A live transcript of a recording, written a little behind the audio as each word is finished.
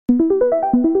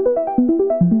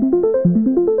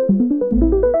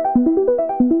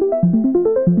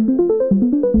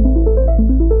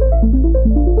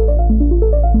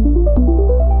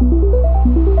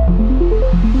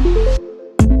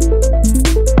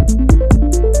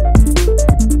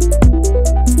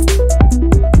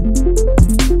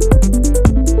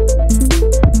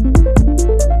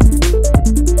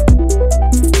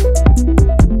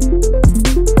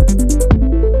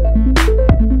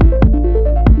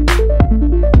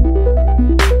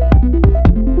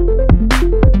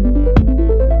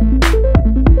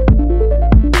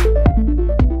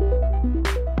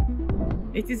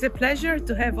is a pleasure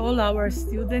to have all our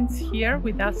students here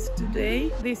with us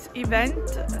today. This event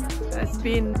has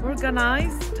been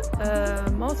organized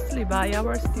mostly by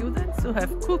our students who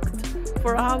have cooked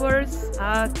for hours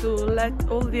to let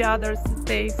all the others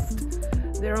taste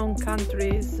their own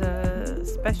country's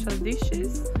special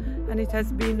dishes, and it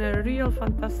has been a real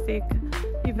fantastic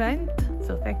event,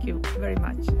 so thank you very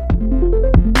much.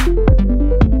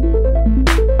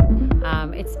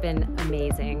 It's been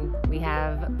amazing. We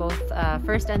have both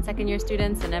first and second year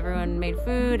students, and everyone made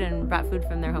food and brought food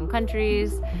from their home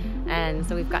countries, and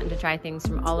so we've gotten to try things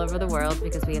from all over the world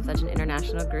because we have such an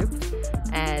international group.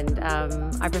 And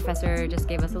our professor just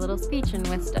gave us a little speech and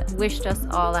wished us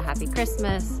all a happy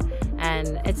Christmas,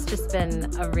 and it's just been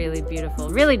a really beautiful,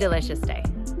 really delicious day.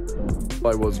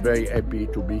 I was very happy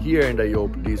to be here, and I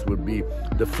hope this will be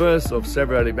the first of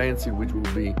several events in which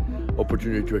will be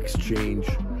opportunity to exchange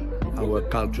our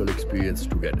cultural experience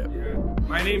together.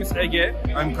 My name is Ege.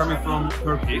 I'm coming from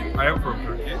Turkey. I am from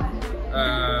Turkey.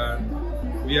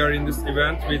 We are in this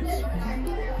event with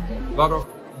a lot of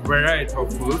variety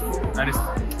of food, and it's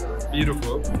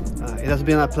beautiful. It has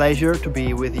been a pleasure to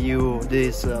be with you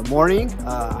this morning.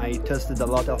 I tasted a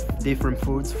lot of different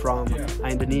foods from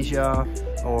Indonesia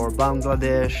or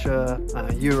Bangladesh,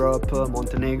 Europe,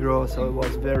 Montenegro, so it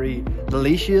was very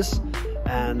delicious.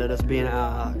 And it has been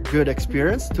a good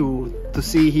experience to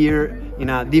see here in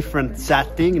a different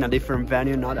setting, in a different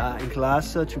venue, not in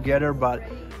class together, but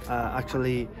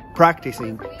actually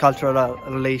practicing cultural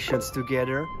relations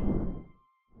together.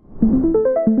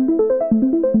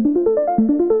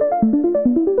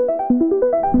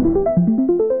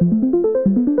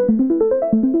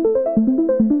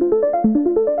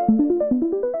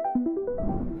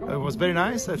 It was very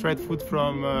nice. I tried food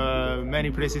from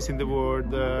many places in the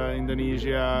world,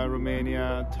 Indonesia,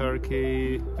 Romania,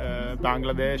 Turkey,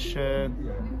 Bangladesh.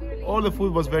 All the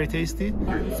food was very tasty.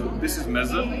 So this is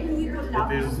meze.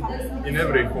 It is in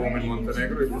every home in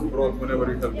Montenegro. It is brought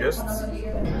whenever you have guests.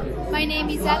 My name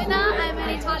is Elena. I'm an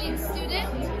Italian student,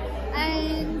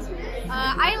 and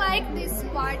I like this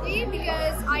party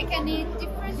because I can eat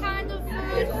different kinds of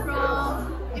food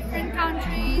from different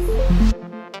countries.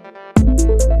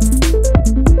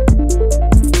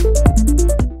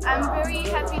 I'm very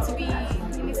happy to be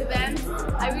in this event.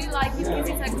 I really like it because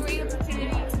it's a great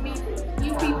opportunity to meet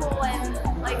new people and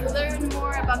learn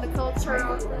more about the culture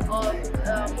of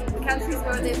the countries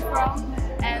where they're from.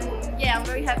 And yeah, I'm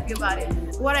very happy about it.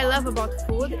 What I love about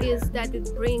food is that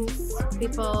it brings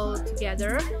people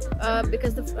together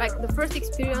because the first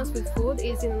experience with food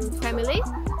is in family.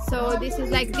 So this is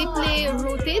deeply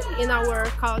rooted in our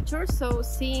culture. So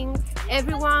seeing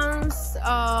everyone's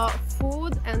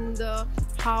food and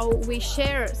how we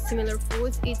share similar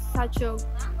foods, it's such a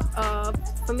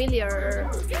familiar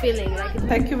feeling.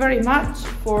 Thank you very much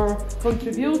for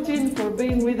contributing, for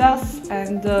being with us,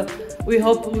 and we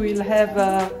hope we will have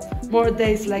more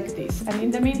days like this. And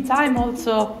in the meantime,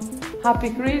 also Happy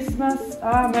Christmas,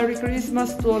 Merry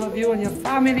Christmas to all of you and your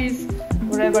families,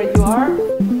 wherever you are.